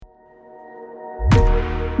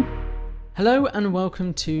Hello and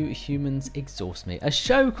welcome to Humans Exhaust Me, a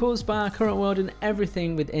show caused by our current world and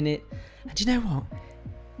everything within it. And you know what?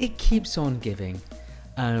 It keeps on giving.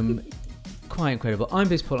 Quite incredible. I'm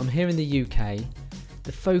Biz Paul. I'm here in the UK,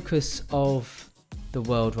 the focus of the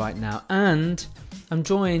world right now. And I'm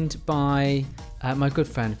joined by my good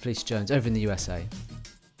friend Felicia Jones over in the USA.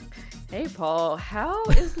 Hey Paul, how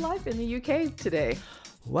is life in the UK today?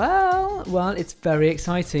 Well, it's very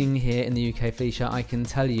exciting here in the UK, Felicia. I can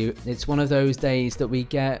tell you, it's one of those days that we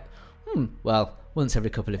get, once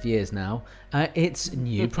every couple of years now. It's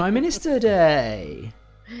New Prime Minister Day.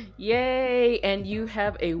 Yay! And you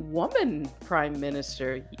have a woman prime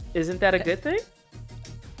minister. Isn't that a good thing?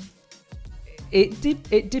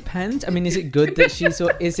 It depends. I mean, is it good that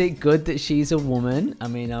she's a woman? I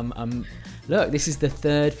mean, look, this is the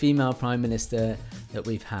third female prime minister that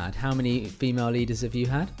we've had. How many female leaders have you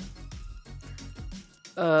had?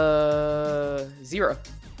 0.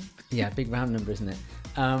 Yeah, big round number, isn't it?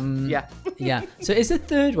 Yeah. Yeah. So it's the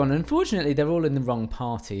third one. Unfortunately, they're all in the wrong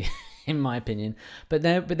party, in my opinion. But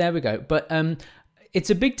there we go. But it's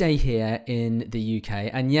a big day here in the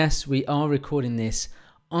UK, and yes, we are recording this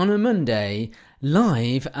on a Monday,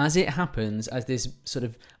 live as it happens, as this sort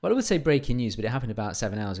of, well, I would say breaking news, but it happened about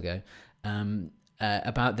 7 hours ago.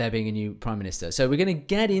 About there being a new prime minister. So we're going to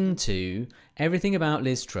get into everything about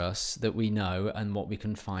Liz Truss that we know and what we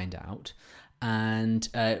can find out, and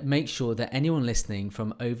make sure that anyone listening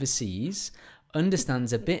from overseas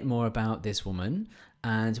understands a bit more about this woman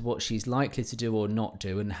and what she's likely to do or not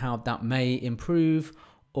do, and how that may improve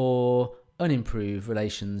or unimprove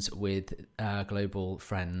relations with global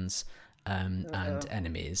friends and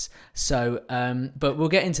enemies. So, but we'll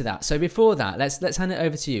get into that. So before that, let's hand it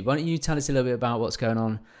over to you. Why don't you tell us a little bit about what's going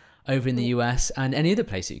on over in the US and any other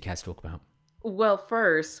place that you care to talk about? Well,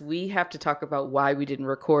 first, we have to talk about why we didn't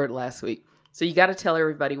record last week. So you got to tell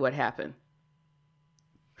everybody what happened.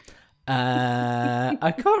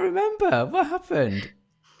 I can't remember. What happened?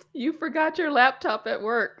 You forgot your laptop at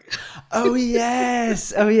work. Oh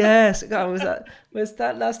yes. God, was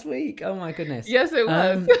that last week? Oh my goodness. Yes, it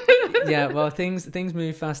was. Yeah, well, things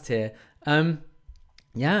move fast here.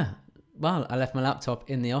 Yeah. Well, I left my laptop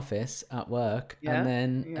in the office at work, and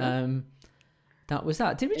then that was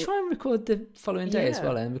that. Did we try and record the following day as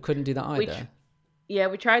well, and we couldn't do that either?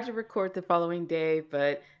 We tried to record the following day,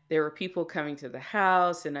 but there were people coming to the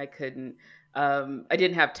house, and I couldn't. I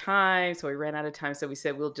didn't have time, so we ran out of time. So we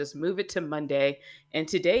said we'll just move it to Monday. And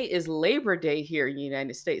today is Labor Day here in the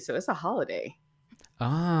United States, so it's a holiday.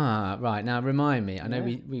 Ah, right. Now remind me. I know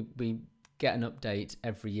we get an update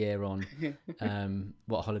every year on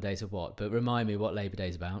what holidays are what, but remind me what Labor Day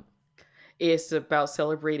is about. It's about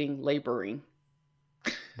celebrating laboring.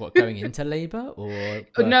 What, going into labor or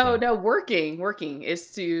working? No, working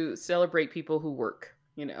is to celebrate people who work.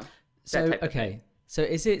 So okay. So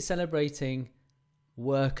is it celebrating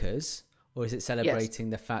workers, or is it celebrating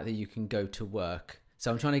the fact that you can go to work? So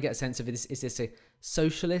I'm trying to get a sense of this. Is this a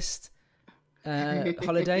socialist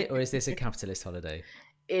holiday, or is this a capitalist holiday?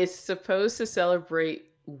 It's supposed to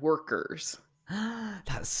celebrate workers.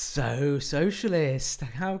 That's so socialist.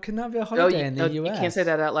 How can that be a holiday in the US? You can't say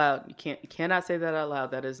that out loud. You cannot say that out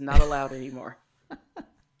loud. That is not allowed anymore.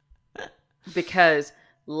 Because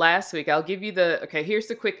last week, I'll give you here's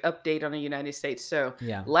the quick update on the United States. So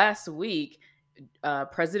last week,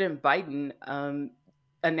 President Biden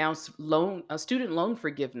announced student loan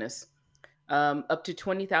forgiveness up to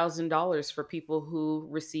 $20,000 for people who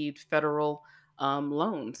received federal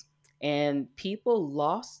loans. And people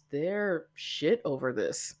lost their shit over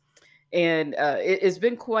this. And it's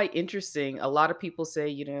been quite interesting. A lot of people say,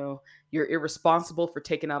 you're irresponsible for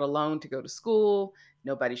taking out a loan to go to school.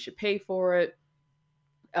 Nobody should pay for it.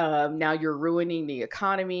 Now you're ruining the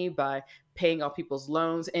economy by paying off people's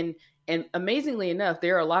loans. And amazingly enough,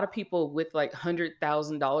 there are a lot of people with like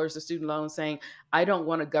 $100,000 of student loans saying, I don't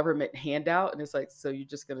want a government handout. And it's like, so you're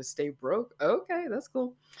just going to stay broke? Okay, that's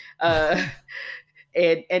cool.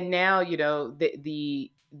 And now,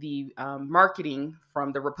 the marketing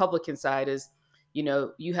from the Republican side is,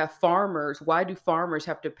 you have farmers. Why do farmers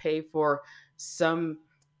have to pay for some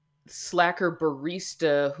slacker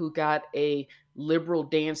barista who got a liberal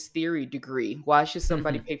dance theory degree? Why should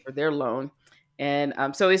somebody pay for their loan? And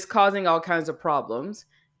so it's causing all kinds of problems,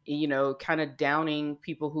 kind of downing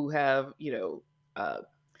people who have,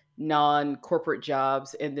 non-corporate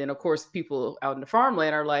jobs. And then of course people out in the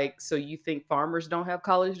farmland are like, so you think farmers don't have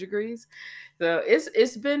college degrees? So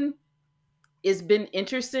it's been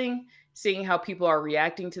interesting seeing how people are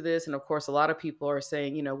reacting to this. And of course a lot of people are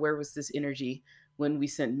saying, where was this energy when we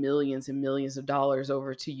sent millions and millions of dollars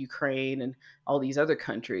over to Ukraine and all these other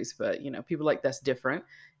countries. But people like that's different.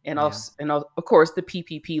 And Yeah. also, of course, the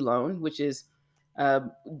PPP loan, which is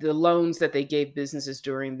the loans that they gave businesses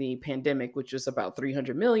during the pandemic, which was about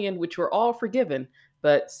 300 million, which were all forgiven.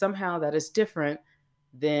 But somehow that is different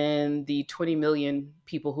than the 20 million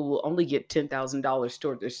people who will only get $10,000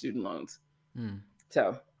 toward their student loans.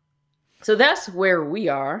 So that's where we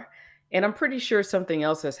are. And I'm pretty sure something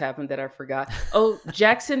else has happened that I forgot. Oh,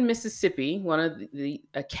 Jackson, Mississippi, one of the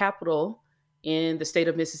capital in the state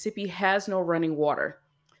of Mississippi, has no running water.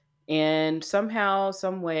 And somehow,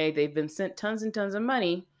 some way, they've been sent tons and tons of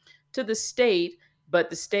money to the state, but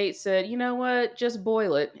the state said, you know what, just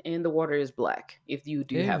boil it and the water is black if you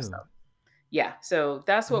do have some. Yeah, so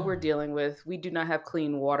that's what we're dealing with. We do not have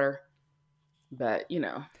clean water, but do you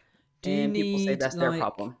and need, people say that's their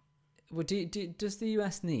problem. Well, does the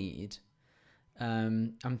US need?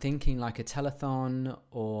 I'm thinking like a telethon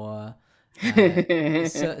or like a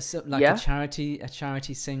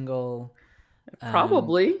charity single.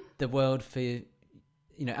 Probably the world for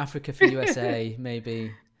Africa for USA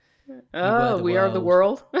maybe. We are the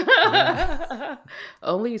world. Yeah.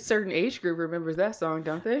 Only a certain age group remembers that song,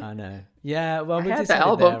 don't they? I know. Yeah, well, we had the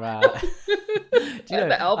album. Do you know,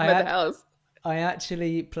 the album at the house. I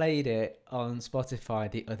actually played it on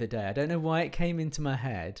Spotify the other day. I don't know why it came into my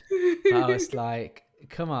head, but I was like,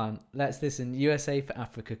 come on, let's listen. USA for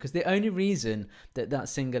Africa, because the only reason that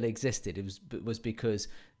single existed was because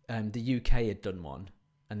the UK had done one,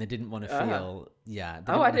 and they didn't want to feel.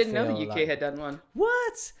 I didn't know the UK had done one.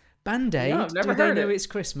 What? Band-Aid? No, I've never Do They heard Know it. It's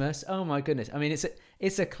Christmas? Oh my goodness! I mean,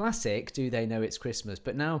 it's a classic. Do They Know It's Christmas?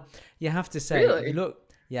 But now you have to say, really? you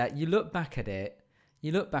look back at it.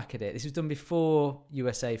 This was done before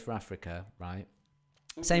USA for Africa, right?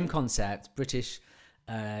 Mm-hmm. Same concept, British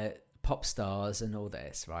pop stars and all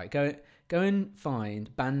this, right? Go and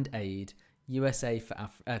find Band-Aid. USA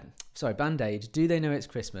for Band-Aid. Do They Know It's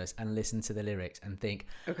Christmas? And listen to the lyrics and think,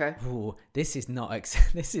 okay, ooh, this is not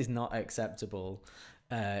acceptable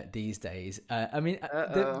these days. I mean,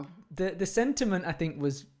 the sentiment I think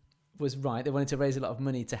was right. They wanted to raise a lot of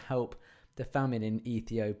money to help the famine in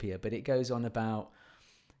Ethiopia, but it goes on about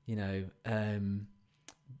the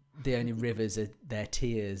only rivers are their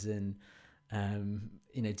tears, and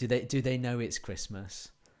do they know it's Christmas?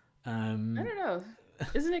 I don't know.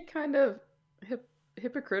 Isn't it kind of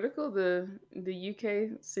hypocritical, the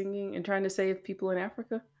UK singing and trying to save people in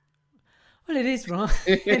Africa? Well, it is rather.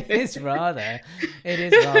 It is rather.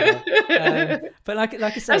 But like I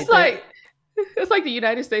say, it's like the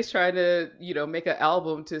United States trying to make an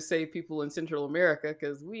album to save people in Central America,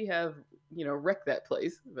 because we have wrecked that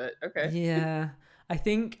place. But okay. Yeah, I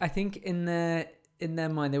think in their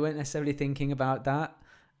mind they weren't necessarily thinking about that.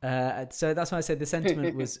 So that's why I said the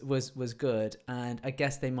sentiment was good, and I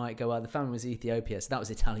guess they might go, well, the family was Ethiopia, so that was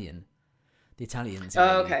Italian. The Italians.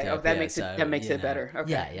 Okay. Ethiopia, that makes it better.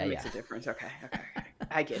 Okay. Yeah. Makes a difference. Okay.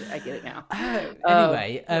 I get it now.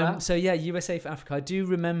 Anyway, wow. So yeah, USA for Africa. I do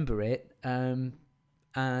remember it. And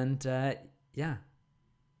go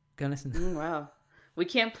and listen. Wow. We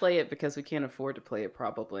can't play it because we can't afford to play it,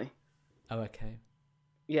 probably. Oh, okay.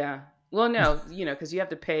 Yeah. Well, no, because you have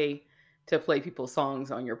to pay to play people's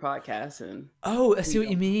songs on your podcast. And I see what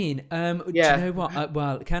you mean. Do you know what?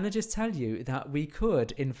 Well, can I just tell you that we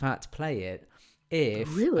could, in fact, play it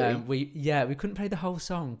if really we couldn't play the whole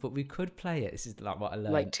song, but we could play it. This is like what I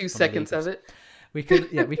learned. Like 2 seconds of it. We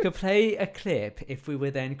could play a clip if we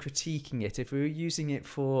were then critiquing it. If we were using it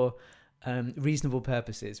for reasonable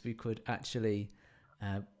purposes, we could actually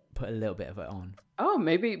put a little bit of it on. Oh,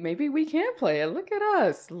 maybe we can play it. Look at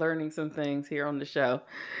us learning some things here on the show.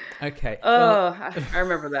 Okay. I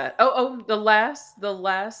remember that. The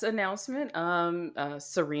last announcement.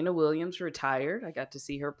 Serena Williams retired. I got to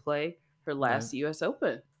see her play her last US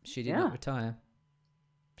Open. She did not retire.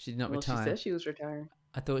 She did not retire. She said she was retiring.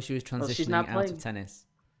 I thought she was transitioning out of tennis.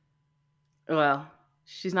 Well,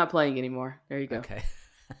 she's not playing anymore. There you go. Okay.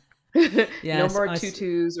 No more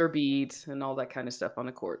tutus or beads and all that kind of stuff on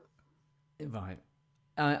the court. Right.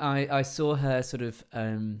 I saw her sort of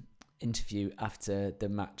interview after the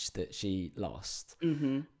match that she lost,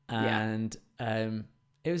 and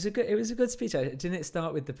it was a good speech. Didn't it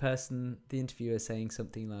start with the interviewer saying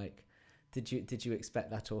something like, "Did you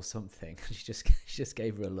expect that or something?" She just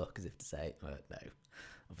gave her a look as if to say, "No,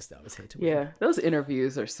 obviously I was here to win." Yeah, those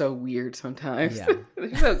interviews are so weird sometimes. Yeah.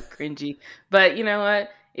 They're so cringy. But you know what?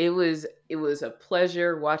 It was a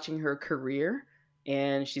pleasure watching her career,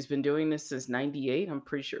 and she's been doing this since '98. I'm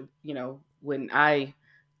pretty sure, when I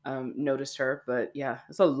noticed her. But yeah,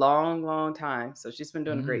 it's a long, long time. So she's been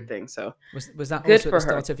doing a great thing. So Was that good also at the for her.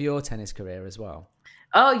 start of your tennis career as well?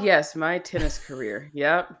 Oh yes, my tennis career.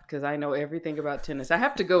 Yep, because I know everything about tennis. I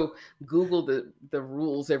have to go Google the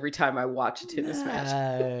rules every time I watch a tennis match.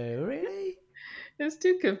 No, really? It's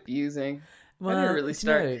too confusing. I didn't Well, really do you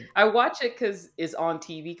start. know, I watch it because it's on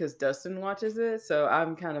TV because Dustin watches it. So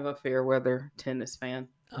I'm kind of a fair weather tennis fan.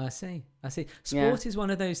 I see. I see. Yeah. Sport is one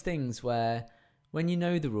of those things where when you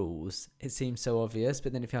know the rules, it seems so obvious,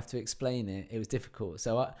 but then if you have to explain it, it was difficult.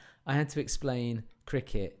 So I had to explain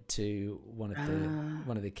cricket to one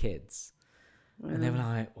of the kids, and they were Well,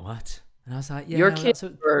 like, "What?" And I was like, your "Yeah, well, kids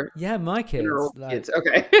that's what, or yeah, my kids. general Like, kids?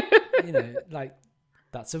 Okay. like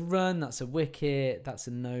that's a run, that's a wicket, that's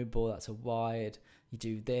a no ball, that's a wide. You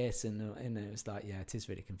do this, and it was like, yeah, it is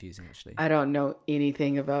really confusing actually." I don't know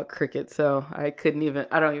anything about cricket, so I couldn't even.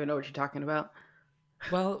 I don't even know what you're talking about.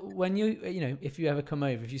 Well, when if you ever come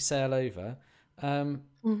over, if you sail over, um,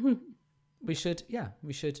 Mhm. we should go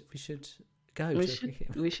We to a should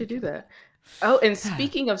cricket. we should do that. Oh, and Yeah.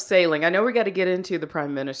 speaking of sailing, I know we got to get into the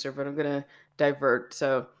prime minister, but I'm gonna divert.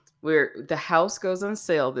 So the house goes on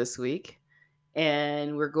sale this week,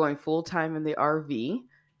 and we're going full time in the RV.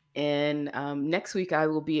 And next week I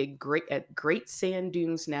will be at Great Sand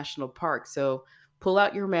Dunes National Park. So pull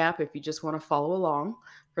out your map if you just want to follow along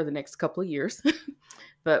for the next couple of years.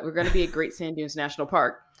 But we're going to be at Great Sand Dunes National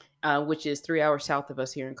Park, which is 3 hours south of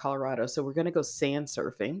us here in Colorado. So we're going to go sand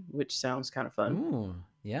surfing, which sounds kind of fun. Ooh,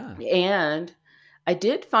 yeah. And I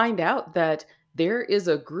did find out that there is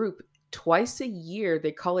a group twice a year.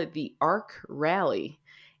 They call it the Ark Rally.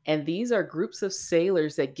 And these are groups of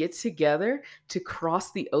sailors that get together to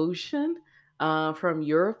cross the ocean from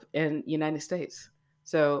Europe and United States.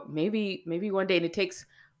 So maybe one day, and it takes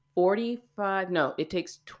 45, no, it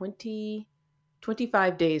takes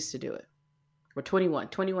 25 days to do it, or 21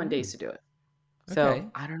 Oh, days to do it. So okay.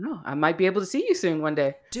 I don't know. I might be able to see you soon one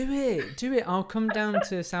day. Do it, do it. I'll come down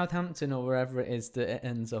to Southampton or wherever it is that it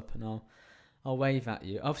ends up, and I'll wave at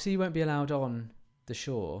you. Obviously, you won't be allowed on the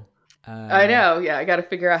shore. I Um, know. Yeah, I got to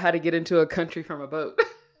figure out how to get into a country from a boat.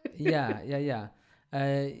 yeah, yeah, yeah.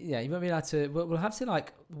 Yeah, you won't be allowed to. We'll have to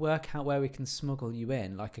like work out where we can smuggle you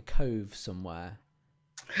in, like a cove somewhere.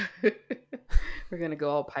 We're gonna go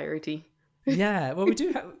all piratey, Yeah, well, we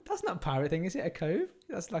do have. That's not a pirate thing, is it? A cove?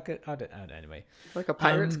 That's like a. I don't know. Anyway, like a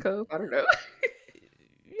pirate's um, cove. I don't know.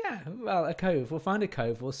 yeah. Well, a cove. We'll find a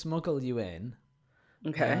cove. We'll smuggle you in.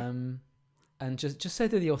 Okay. Um, and just so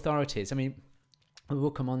that the authorities. I mean, we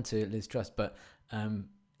will come on to Liz Truss, but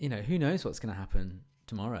who knows what's going to happen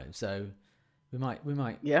tomorrow? So we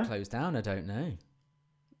might Yeah. close down. I don't know.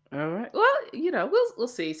 All right. Well, we'll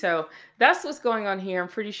see. So that's what's going on here. I'm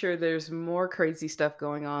pretty sure there's more crazy stuff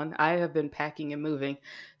going on. I have been packing and moving.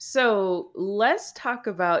 So let's talk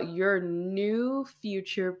about your new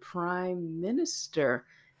future prime minister.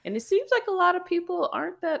 And it seems like a lot of people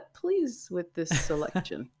aren't that pleased with this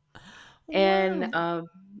selection. And Wow.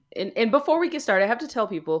 and before we get started, I have to tell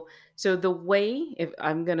people. So the way, if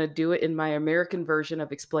I'm gonna do it in my American version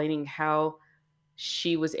of explaining how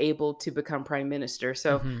she was able to become prime minister.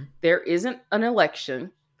 So Mm-hmm. there isn't an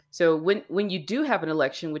election. So when you do have an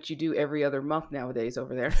election, which you do every other month nowadays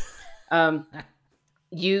over there, um,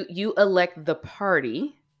 you elect the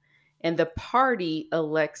party, and the party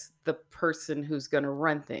elects the person who's going to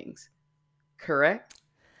run things. Correct?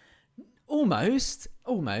 Almost.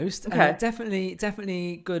 Okay.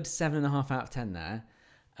 Definitely good 7.5 out of 10 there.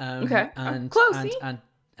 Okay. And Close. and See? and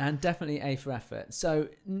and definitely A for effort. So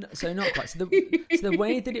not quite. So the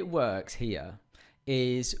way that it works here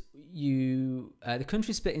is the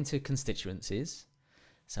country's split into constituencies,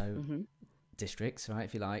 so Hmm. districts, right,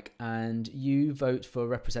 if you like, and you vote for a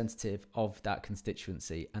representative of that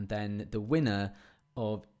constituency, and then the winner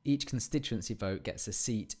of each constituency vote gets a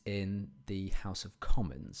seat in the House of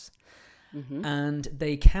Commons. Hmm. And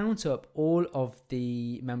they count up all of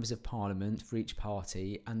the members of parliament for each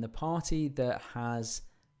party, and the party that has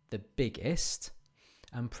the biggest,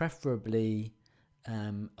 and preferably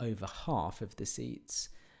over half of the seats,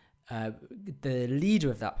 the leader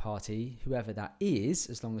of that party, whoever that is,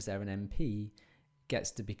 as long as they're an MP,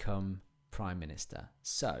 gets to become prime minister.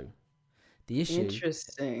 So the issue,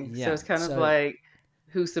 Interesting. So yeah, it's kind of so like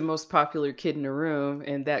who's the most popular kid in the room,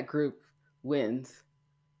 and that group wins.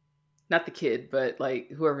 Not the kid, but like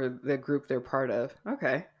whoever the group they're part of.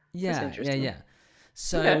 Okay. That's yeah, yeah, interesting. yeah.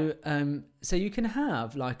 Okay. So you can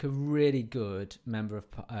have like a really good member of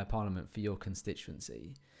parliament for your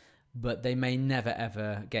constituency, but they may never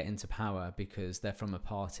ever get into power because they're from a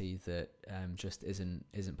party that just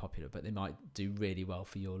isn't popular. But they might do really well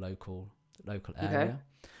for your local Okay. area.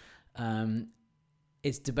 Um,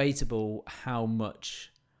 it's debatable how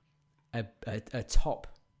much a top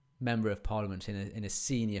member of parliament in a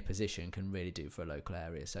senior position can really do for a local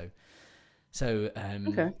area. So,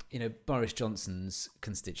 Okay. Boris Johnson's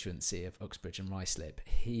constituency of Uxbridge and Ruislip,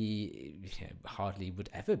 he hardly would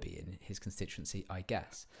ever be in his constituency, I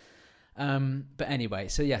guess. But anyway,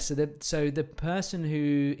 so the person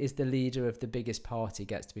who is the leader of the biggest party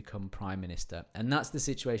gets to become prime minister, and that's the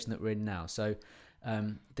situation that we're in now. So,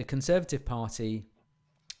 the Conservative Party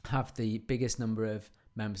have the biggest number of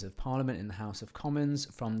members of parliament in the House of Commons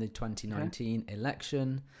from the 2019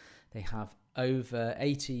 election. They have over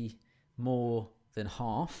 80, more than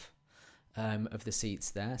half of the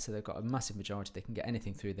seats there, so they've got a massive majority. They can get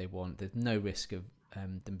anything through they want. There's no risk of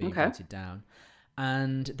them being voted down.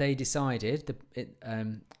 And they decided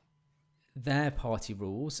their party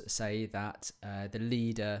rules say that the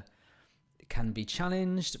leader can be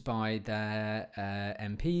challenged by their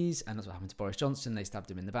MPs, and that's what happened to Boris Johnson. They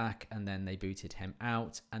stabbed him in the back, and then they booted him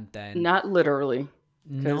out. And then not literally.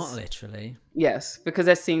 Not literally. Yes, because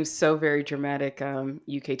that seems so very dramatic.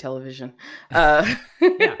 UK television. Yeah.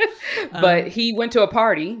 But he went to a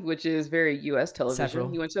party, which is very US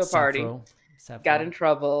television. He went to a party, got in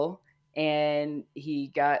trouble, and he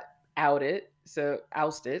got ousted. So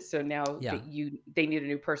now they need a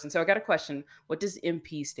new person. So I got a question. What does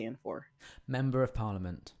MP stand for? Member of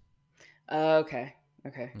Parliament. Okay.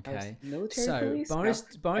 Military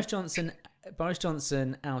police? Boris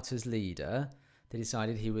Johnson out as leader. They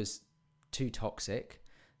decided he was too toxic.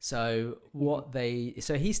 So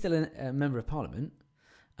he's still a member of parliament.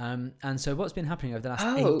 And so what's been happening over the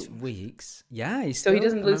last 8 weeks? Yeah, so he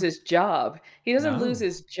doesn't lose his job. He doesn't lose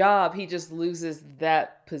his job. He just loses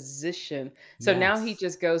that position. So now he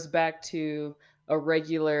just goes back to a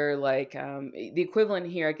regular, the equivalent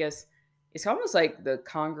here, I guess. It's almost like the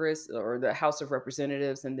Congress or the House of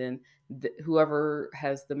Representatives, and then whoever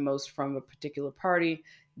has the most from a particular party,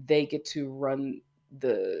 they get to run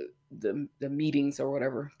the meetings or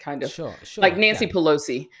whatever, kind of sure, like Nancy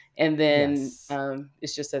Pelosi, and then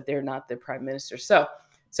it's just that they're not the prime minister. So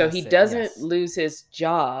he doesn't lose his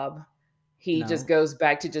job. He just goes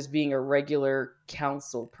back to just being a regular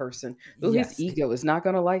council person. Ooh, his ego is not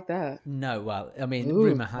going to like that. No, well, I mean,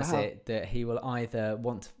 rumor has it that he will either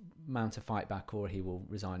want to mount a fight back or he will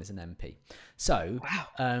resign as an MP. So,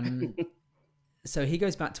 so he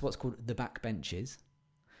goes back to what's called the backbenches.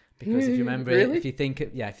 Because if you remember, if you think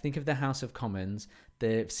of the House of Commons,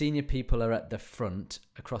 the senior people are at the front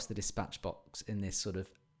across the dispatch box in this sort of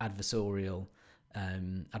adversarial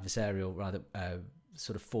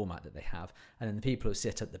sort of format that they have, and then the people who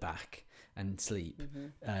sit at the back and sleep,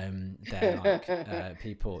 they're like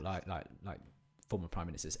people like former prime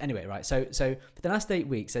ministers. Anyway, right. So for the last 8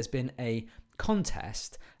 weeks, there's been a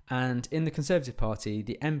contest, and in the Conservative Party,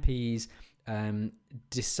 the MPs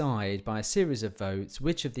decide by a series of votes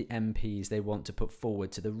which of the MPs they want to put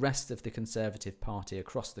forward to the rest of the Conservative Party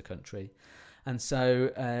across the country. And so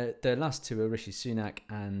the last two are Rishi Sunak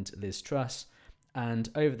and Liz Truss. And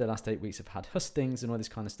over the last 8 weeks have had hustings and all this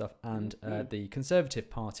kind of stuff. And the Conservative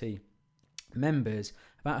Party members,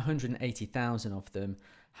 about 180,000 of them,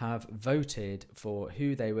 have voted for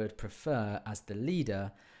who they would prefer as the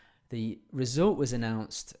leader. The result was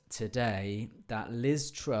announced today that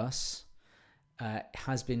Liz Truss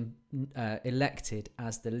has been elected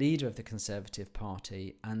as the leader of the Conservative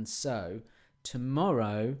Party. And so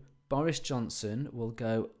tomorrow, Boris Johnson will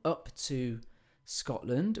go up to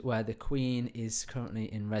Scotland, where the Queen is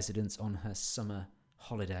currently in residence on her summer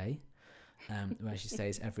holiday, where she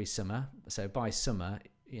stays every summer. So by summer,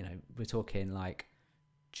 we're talking like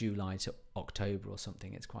July to October or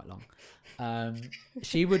something. It's quite long.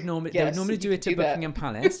 They would normally do it at Buckingham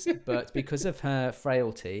Palace, but because of her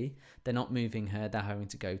frailty, they're not moving her. They're having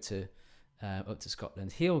to go to up to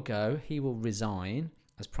Scotland. He will resign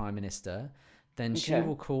as Prime Minister. Then she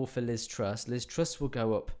will call for Liz Truss. Liz Truss will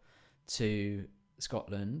go up to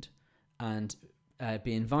Scotland and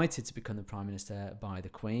be invited to become the Prime Minister by the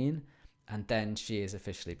Queen, and then she is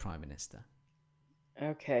officially Prime Minister.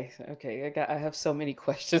 Okay. I have so many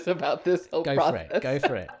questions about this whole process. Go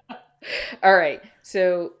for it. All right.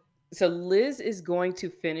 So Liz is going to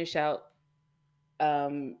finish out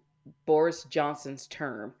Boris Johnson's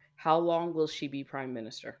term. How long will she be prime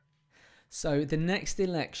minister? So the next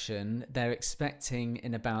election, they're expecting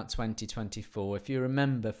in about 2024. If you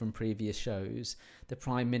remember from previous shows, the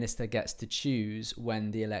prime minister gets to choose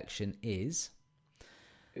when the election is.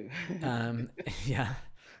 Yeah.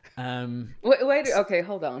 Wait. Okay,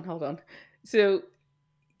 hold on. So,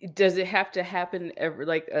 does it have to happen every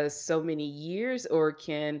so many years, or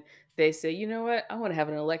can they say, you know what, I want to have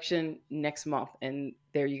an election next month, and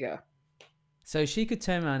there you go? So she could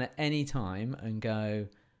turn around at any time and go,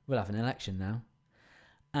 "We'll have an election now,"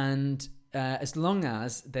 and as long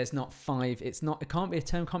as there's not five, it can't be a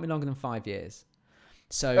term, can't be longer than 5 years.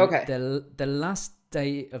 So Okay. the last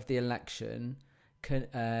day of the election can.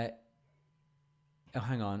 Oh,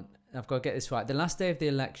 hang on, I've got to get this right. The last day of the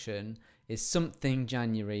election is something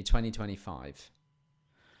January 2025.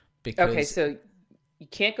 Okay, Because so you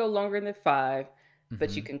can't go longer than 5,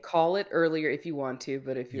 but you mhm, can call it earlier if you want to,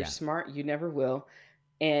 but if you're yeah. smart, you never will.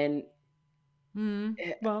 And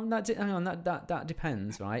eh, Well, hang on. That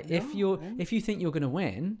depends, right? no. If you think you're going to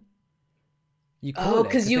win, you Oh, call it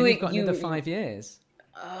because because then you you've got another you 5 years.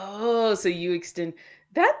 oh, so you extend.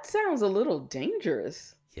 That sounds a little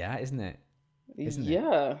dangerous. Yeah, isn't it? Isn't it?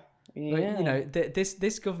 Yeah. Well, Yeah.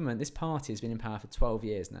 this government, this party has been in power for 12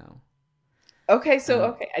 years now. Okay, so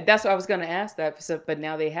Um, okay, that's what I was gonna ask that. So, but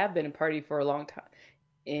now they have been in party for a long time,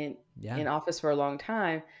 in yeah. in office for a long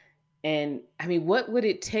time, and I mean, what would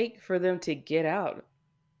it take for them to get out?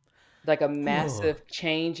 Like a Oh, massive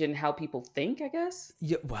change in how people think, I guess?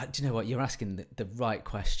 well, do you know what? You're asking the right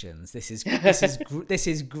questions. This is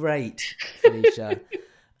great, Felicia.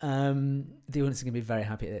 The audience is going to be very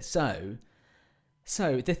happy at this.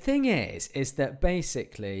 So the thing is that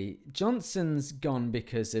basically Johnson's gone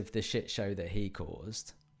because of the shit show that he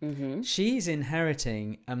caused. Mhm. She's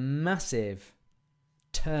inheriting a massive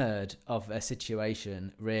turd of a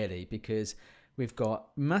situation, really, because we've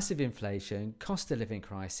got massive inflation, cost of living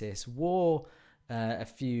crisis, war, a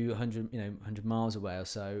few hundred miles away or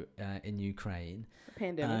so in Ukraine,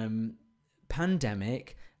 Pandemic. um,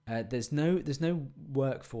 pandemic. There's no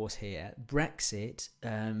workforce here. Brexit.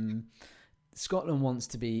 Scotland wants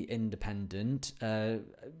to be independent.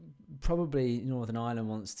 Probably Northern Ireland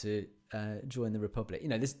wants to join the Republic.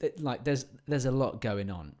 There's a lot going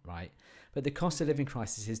on, right? But the cost of Mhm. living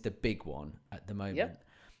crisis is the big one at the moment. Yep.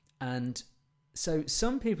 And so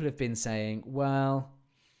some people have been saying, well,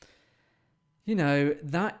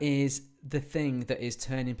 that is the thing that is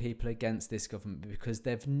turning people against this government because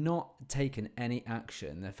they've not taken any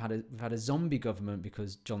action. We've had a zombie government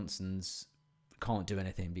because Johnson's can't do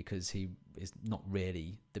anything because he is not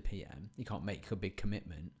really the PM. He can't make a big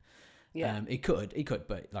commitment. Yeah. He could,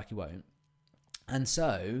 but he won't. And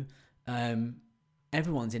so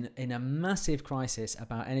everyone's in a massive crisis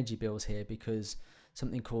about energy bills here because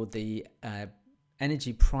something called the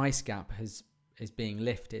energy price gap is being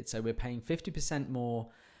lifted. So we're paying 50% more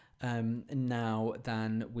now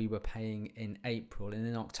than we were paying in April. And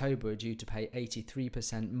in October, we're due to pay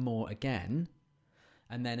 83% more again.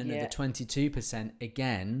 And then another Yeah. 22%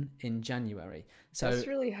 again in January. So That's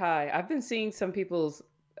really high. I've been seeing some people's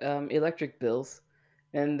electric bills,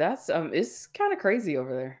 and that's it's kind of crazy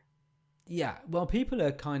over there. yeah, well, people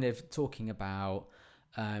are kind of talking about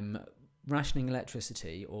um, rationing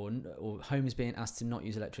electricity or homes being asked to not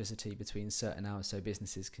use electricity between certain hours so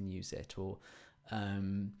businesses can use it, or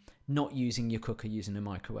not using your cooker, using a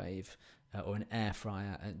microwave or an air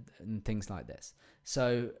fryer and things like this.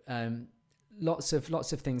 So lots of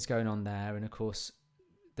things going on there, and of course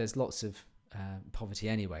there's lots of poverty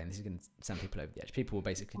anyway, and this is going to send people over the edge. People will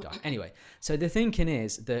basically die anyway. So the thinking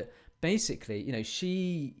is that basically,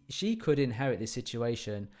 she could inherit this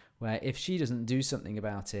situation where if she doesn't do something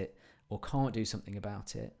about it, or can't do something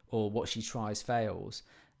about it, or what she tries fails,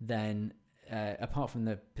 then apart from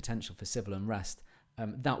the potential for civil unrest,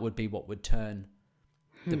 that would be what would turn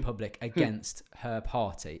the Hmm. public Hmm. against her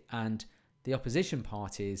party. And the opposition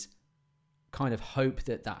parties kind of hope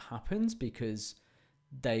that happens because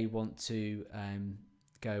they want to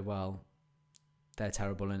go, well, they're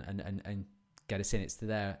terrible and get us in. It's to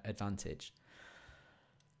their advantage.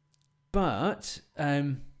 But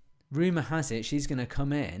rumour has it she's going to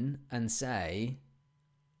come in and say,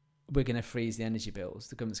 we're going to freeze the energy bills.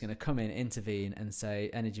 The government's going to come in, intervene and say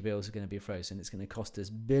energy bills are going to be frozen. It's going to cost us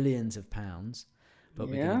billions of pounds, but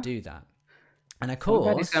we're going Yeah. to do that. And of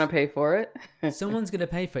Somebody's course, gonna pay for it. someone's going to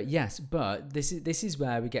pay for it, yes, but this is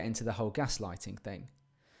where we get into the whole gaslighting thing.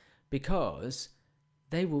 Because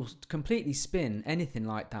they will completely spin anything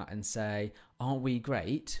like that and say, aren't we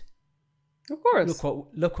great? Of course.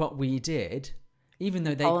 Look what we did, even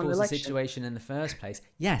though And they call an caused the election. situation in the first place.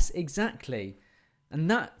 Yes, exactly. And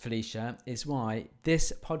that, Felicia, is why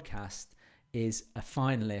this podcast is a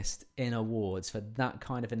finalist in awards for that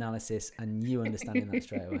kind of analysis and you understanding that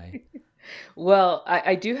straight away. Well,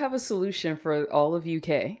 I do have a solution for all of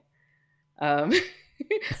UK, um,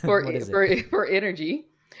 What is it? for energy.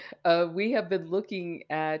 We have been looking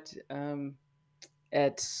at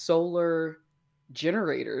solar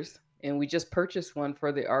generators and we just purchased one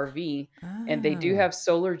for the RV. And they do Ah. have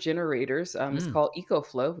solar generators. It's Mm. called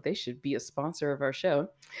EcoFlow. They should be a sponsor of our show.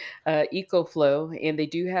 EcoFlow, and they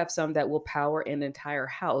do have some that will power an entire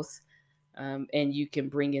house. And you can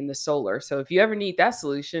bring in the solar. So if you ever need that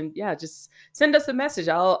solution, yeah, just send us a message.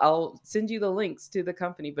 I'll send you the links to the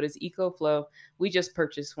company. But it's EcoFlow. We just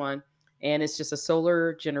purchased one, and it's just a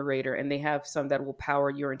solar generator, and they have some that will power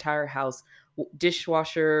your entire house,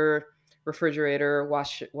 dishwasher, refrigerator,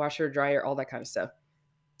 washer, dryer, all that kind of stuff.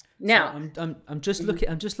 So Now, I'm just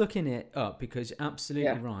mhm, looking it up because you're absolutely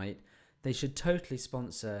yeah, right. They should totally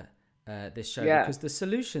sponsor this show yeah. because the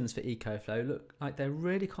solutions for EcoFlow look like they're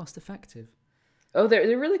really cost effective. Oh, they're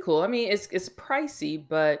really cool. I mean, it's pricey,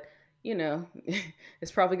 but you know,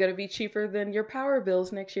 it's probably going to be cheaper than your power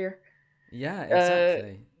bills next year. Yeah, Uh,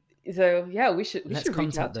 exactly. so yeah, we Let's should reach out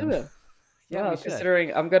contact to them. him. Yeah, we Yeah, should.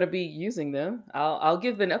 considering I'm going to be using them, I'll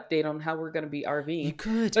give an update on how we're going to be You RVing.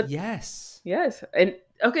 could, But yes. yes, and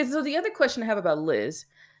okay. So the other question I have about Liz: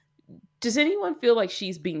 does anyone feel like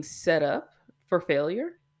she's being set up for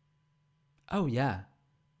failure? Oh yeah.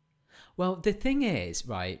 Well, the thing is,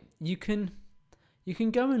 right? You can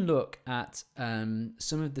go and look at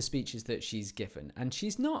some of the speeches that she's given, and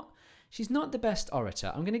she's not the best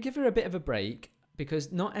orator. I'm going to give her a bit of a break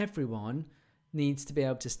because not everyone needs to be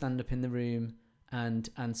able to stand up in the room and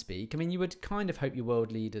speak. I mean, you would kind of hope your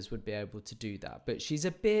world leaders would be able to do that, but she's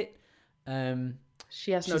a bit um,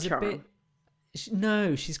 She has no she's a charm. bit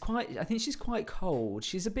no, she's quite. I think she's quite cold.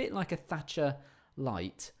 She's a bit like a Thatcher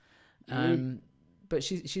light, Mm. um, but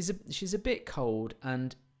she's a bit cold,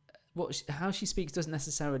 and how she speaks doesn't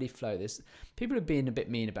necessarily flow. There's people are being a bit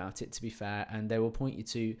mean about it, to be fair, and they will point you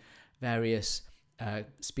to various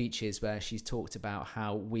speeches where she's talked about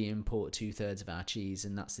how we import 2/3 of our cheese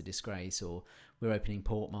and that's a disgrace, or we're opening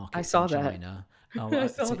pork I markets in saw that. China. Oh, I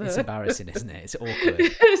it's, saw it's that. embarrassing, isn't it? It's awkward.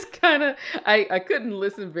 It's kind of I couldn't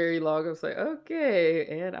listen very long. I was like,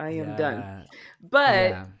 okay, and I am done. Yeah, But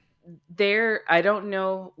yeah. there, I don't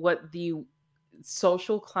know what the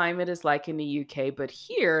social climate is like in the UK, but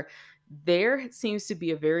here there seems to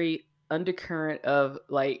be a very undercurrent of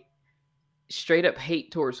like straight up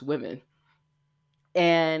hate towards women.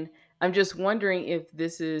 And I'm just wondering if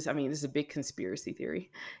this is, I mean, this is a big conspiracy theory.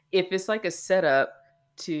 If it's like a setup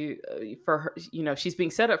to, for her, she's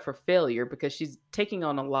being set up for failure because she's taking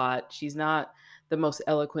on a lot. She's not the most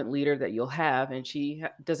eloquent leader that you'll have, and she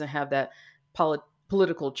doesn't have that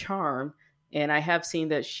political charm. And I have seen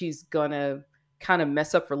that she's going to kind of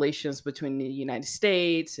mess up relations between the United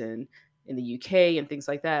States and in the UK and things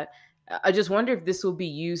like that. I just wonder if this will be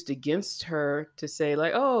used against her to say,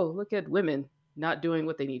 like, oh, look at women not doing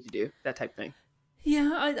what they need to do, that type thing. Yeah,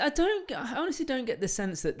 I honestly don't get the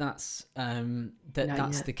sense that Not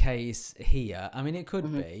that's yet. the case here. I mean, it could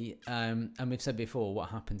Hmm. be, and we've said before, what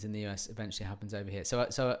happens in the US eventually happens over here.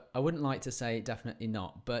 So I wouldn't like to say definitely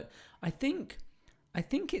not, but I think I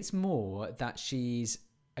think it's more that she's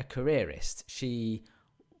a careerist.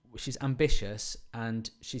 She's ambitious and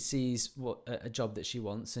she sees what a job that she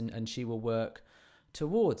wants, and she will work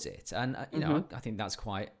towards it. And Hmm. I think that's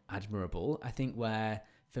quite admirable. I think where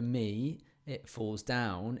for me it falls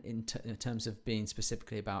down in terms of being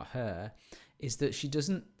specifically about her is that she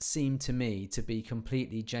doesn't seem to me to be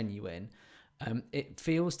completely genuine. It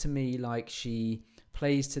feels to me like she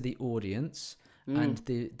plays to the audience and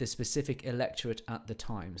Mm. the specific electorate at the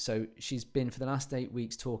time. So she's been for the last 8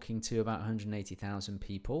 weeks talking to about 180,000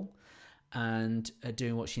 people and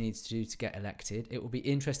doing what she needs to do to get elected. It will be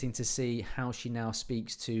interesting to see how she now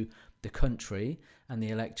speaks to the country and the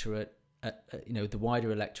electorate, the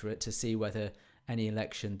wider electorate, to see whether any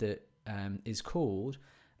election that is called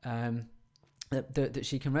um, that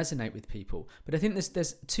she can resonate with people. But I think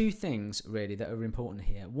there's two things really that are important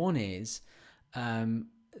here. One is um,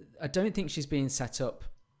 I don't think she's being set up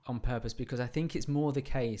on purpose, because I think it's more the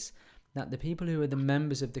case that the people who are the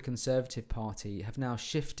members of the Conservative Party have now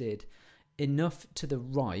shifted enough to the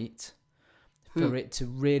right Hmm. for it to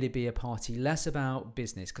really be a party less about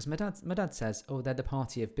business. Because my dad says, oh, they're the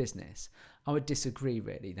party of business. I would disagree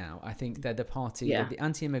really now. I think they're Yeah. the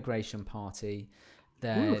anti-immigration party. Ooh.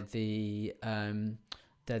 They're the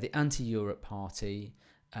anti-Europe party.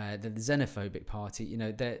 They're the xenophobic party.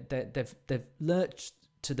 They've lurched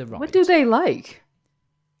to the What do right. they like?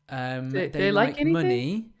 They They like like anything?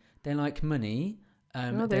 money. They like money.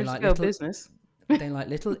 Oh, They there's like go little. business. They like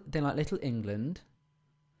little. They like little England.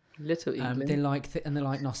 Little They England. like and they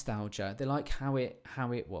like nostalgia. They like how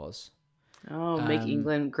it was. Oh, make Um,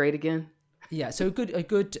 England great again. yeah. So a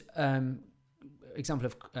good example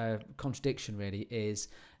of contradiction really is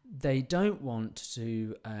they don't want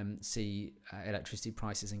to see electricity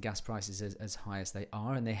prices and gas prices as high as they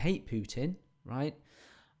are, and they hate Putin, right?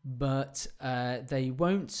 But they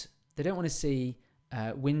don't want to see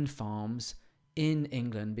wind farms in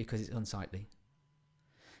England because it's unsightly.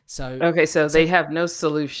 So they have no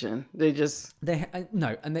solution. They just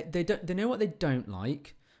no, and they know what they don't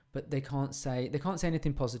like, but they can't say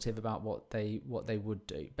anything positive about what they would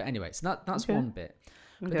do. But anyway, so that's one bit.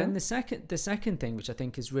 But then the second thing, which I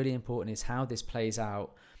think is really important, is how this plays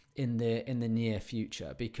out in the near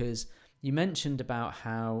future. Because you mentioned about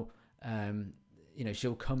how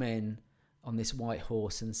she'll come in on this white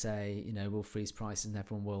horse and say, we'll freeze prices and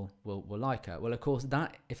everyone will like her. Well, of course,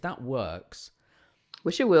 that if that works,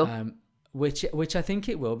 which it will, which I think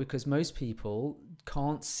it will, because most people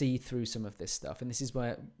can't see through some of this stuff, and this is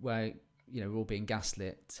where we're all being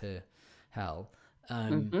gaslit to hell.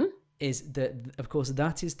 Is that, of course,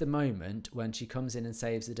 that is the moment when she comes in and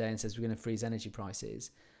saves the day and says we're going to freeze energy prices.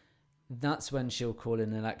 That's when she'll call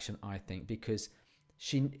an election, I think, because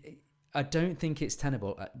I don't think it's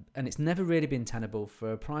tenable, and it's never really been tenable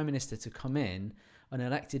for a prime minister to come in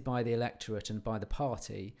unelected by the electorate and by the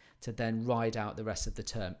party to then ride out the rest of the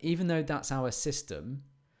term. Even though that's our system,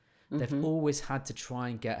 they've always had to try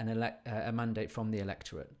and get a mandate from the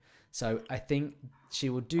electorate. So I think she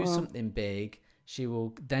will do something big. She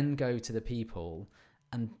will then go to the people,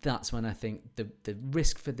 and that's when I think the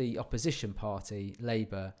risk for the opposition party,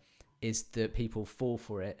 Labour, is that people fall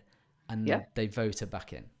for it and they vote her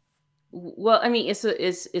back in. Well, I mean, it's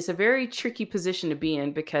a very tricky position to be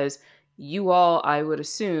in, because you all, I would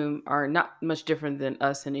assume, are not much different than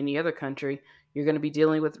us in any other country. You're going to be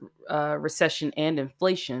dealing with recession and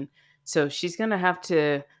inflation, so she's going to have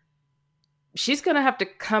to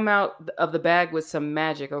come out of the bag with some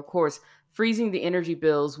magic. Of course, freezing the energy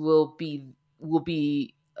bills will be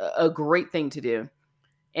a great thing to do,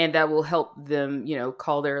 and that will help them,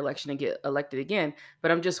 call their election and get elected again.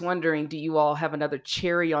 But I'm just wondering, do you all have another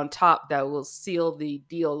cherry on top that will seal the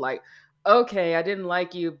deal? Like, okay, I didn't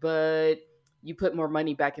like you, but you put more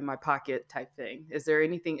money back in my pocket type thing. Is there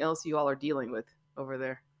anything else you all are dealing with over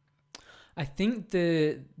there? I think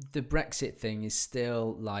the Brexit thing is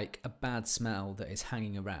still like a bad smell that is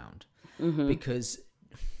hanging around, because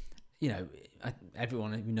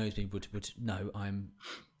everyone who knows me would know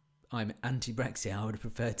I'm anti-Brexit. I would have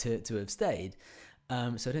preferred to have stayed. So I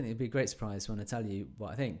don't think it'd be a great surprise when I tell you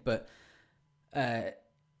what I think. But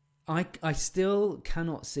I still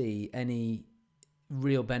cannot see any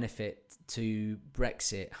real benefit to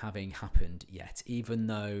Brexit having happened yet, even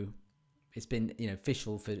though it's been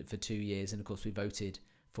official for 2 years, and of course we voted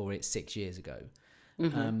for it 6 years ago.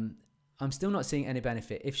 I'm still not seeing any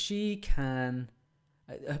benefit. If she can,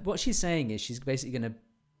 what she's saying is she's basically going to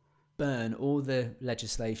burn all the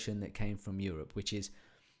legislation that came from Europe, which is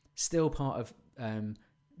still part of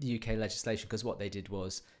the UK legislation, because what they did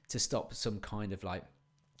was to stop some kind of like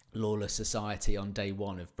lawless society on day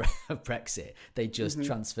one of Brexit. They just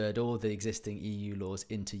transferred all the existing EU laws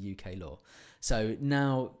into UK law. So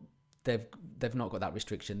now they've not got that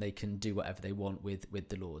restriction. They can do whatever they want with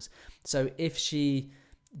the laws. So if she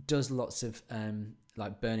does lots of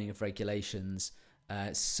like burning of regulations,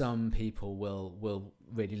 some people will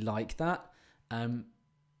really like that.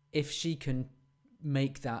 If she can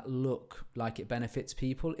make that look like it benefits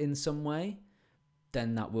people in some way,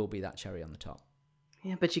 then that will be that cherry on the top.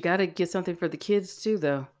 Yeah, but you got to get something for the kids too,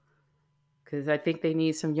 though, because I think they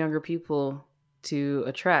need some younger people to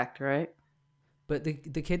attract, right? But the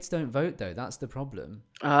kids don't vote, though. That's the problem.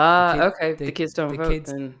 Okay. The kids don't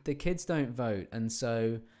vote. The kids don't vote, and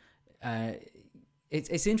so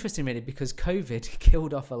it's interesting, really, because COVID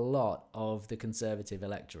killed off a lot of the Conservative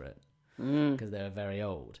electorate because they were very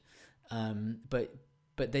old. But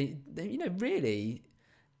they really,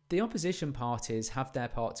 the opposition parties have their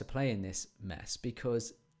part to play in this mess,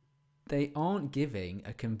 because they aren't giving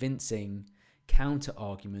a convincing counter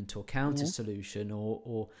argument or counter solution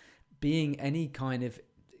or being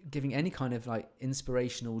giving any kind of like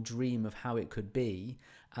inspirational dream of how it could be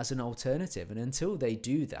as an alternative. And until they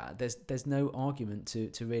do that, there's no argument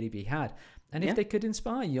to really be had. And if they could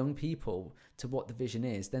inspire young people to what the vision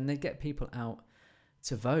is, then they get people out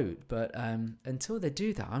to vote. But until they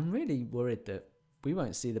do that, I'm really worried that we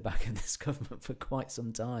won't see the back of this government for quite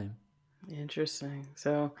some time. Interesting.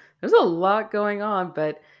 So there's a lot going on,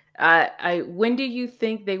 but when do you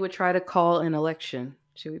think they would try to call an election?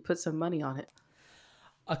 Should we put some money on it?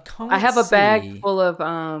 I have a bag full of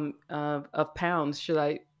pounds.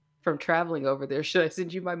 From traveling over there, should I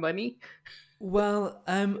send you my money? Well,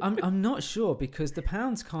 I'm not sure, because the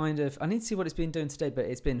pound's I need to see what it's been doing today, but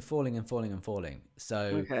it's been falling and falling and falling.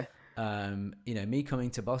 So okay. Me coming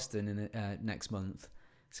to Boston in next month,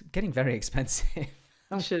 it's getting very expensive.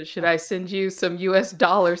 Should I send you some US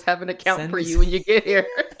dollars? Have an account for you when you get here.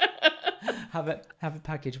 have a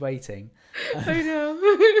package waiting. I know.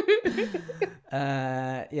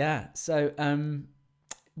 Yeah. So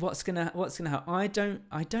what's gonna happen?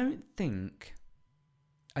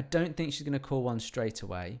 I don't think she's gonna call one straight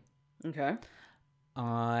away. Okay.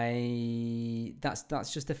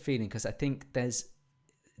 That's just a feeling, because I think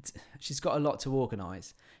she's got a lot to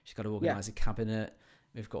organise. She's got to organise a cabinet.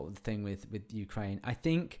 We've got the thing with Ukraine. I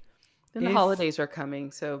think then the holidays are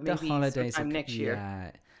coming, so maybe sometime next year.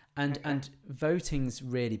 Yeah, and voting's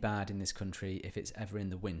really bad in this country if it's ever in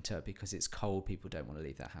the winter, because it's cold. People don't want to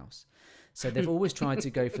leave their house, so they've always tried to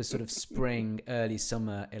go for sort of spring, early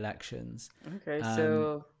summer elections. Okay,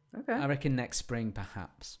 I reckon next spring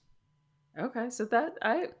perhaps. Okay, so that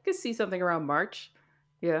I could see something around March.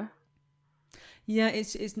 Yeah. Yeah,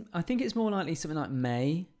 it's. I think it's more likely something like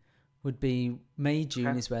May. Would be May,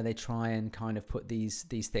 June is where they try and kind of put these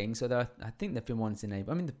things. Although I think there've been ones in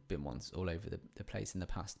April. I mean, there've been ones all over the place in the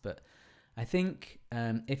past. But I think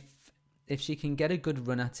if she can get a good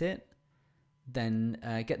run at it, then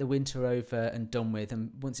get the winter over and done with,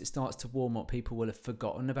 and once it starts to warm up, people will have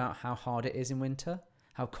forgotten about how hard it is in winter,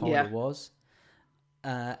 how cold it was,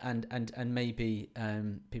 and maybe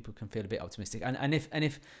people can feel a bit optimistic. And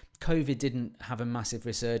if COVID didn't have a massive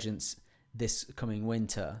resurgence this coming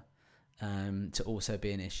winter, to also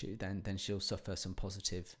be an issue, then she'll suffer some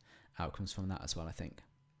positive outcomes from that as well, I think.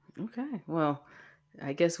 Okay, well,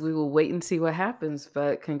 I guess we will wait and see what happens,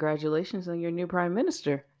 but congratulations on your new prime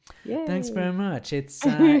minister. Yay. Thanks very much. It's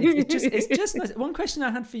just one question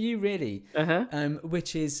I had for you, really,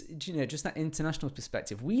 which is, just that international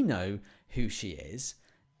perspective. We know who she is.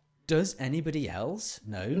 Does anybody else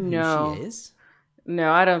know who she is?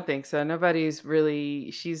 No, I don't think so.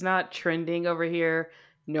 She's not trending over here.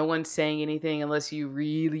 No one's saying anything unless you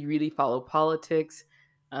really, really follow politics.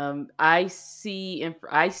 I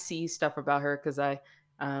see stuff about her because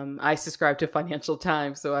I subscribe to Financial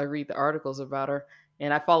Times, so I read the articles about her,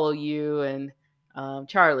 and I follow you and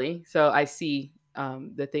Charlie, so I see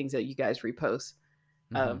the things that you guys repost.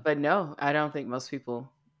 But no, I don't think most people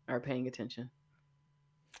are paying attention.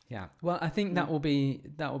 Yeah, well, I think that will be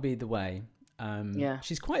the way.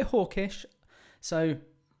 She's quite hawkish, so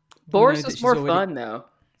Boris was more fun though,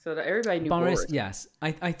 so that everybody knew Boris. Yes,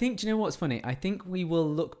 I think. Do you know what's funny? I think we will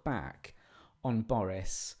look back on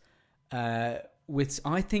Boris with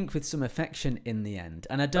some affection in the end,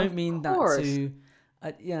 and I don't mean that to.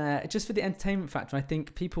 Just for the entertainment factor, I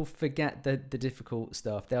think people forget the difficult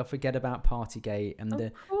stuff. They'll forget about Partygate and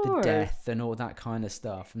the death and all that kind of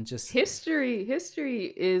stuff. And just history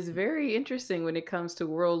is very interesting when it comes to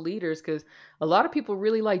world leaders, because a lot of people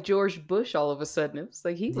really like George Bush all of a sudden. It's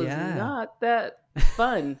like he was not that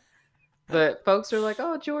fun. But folks are like,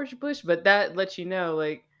 oh, George Bush. But that lets you know,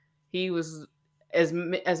 like, he was, as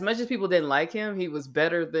much as people didn't like him, he was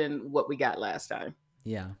better than what we got last time.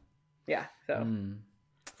 Yeah. Yeah. So.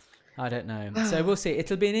 I don't know. So we'll see.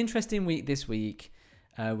 It'll be an interesting week this week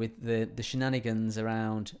with the shenanigans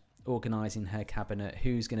around organising her cabinet.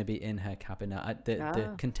 Who's going to be in her cabinet?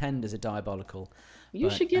 The contenders are diabolical. You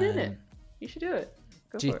should get in it. You should do it.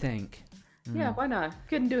 Do you think? Yeah, why not?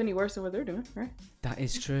 Couldn't do any worse than what they're doing, right? That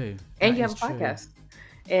is true. And you have a podcast.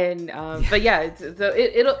 And but yeah, so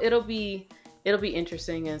it'll be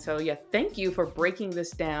interesting. And so yeah, thank you for breaking this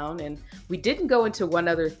down. And we didn't go into one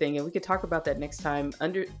other thing, and we could talk about that next time,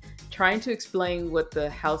 trying to explain what the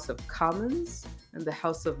House of Commons and the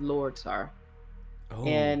House of Lords are.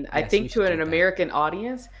 And I think to an American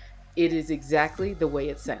audience, it is exactly the way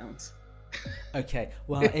it sounds. Okay,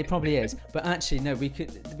 well, it probably is, but actually no, we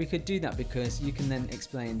could do that, because you can then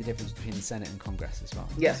explain the difference between the Senate and Congress as well.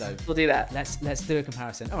 Yes, so we'll do that. Let's do a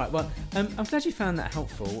comparison. All right, well, I'm glad you found that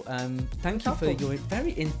helpful. Thank you for your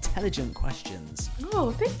very intelligent questions.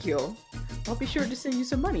 Oh, thank you. I'll be sure to send you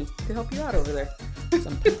some money to help you out over there.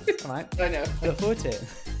 All right. I know. I look forward to it.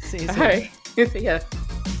 See you soon. All right. See ya.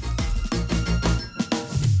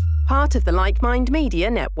 Part of the Like Mind Media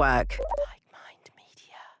Network.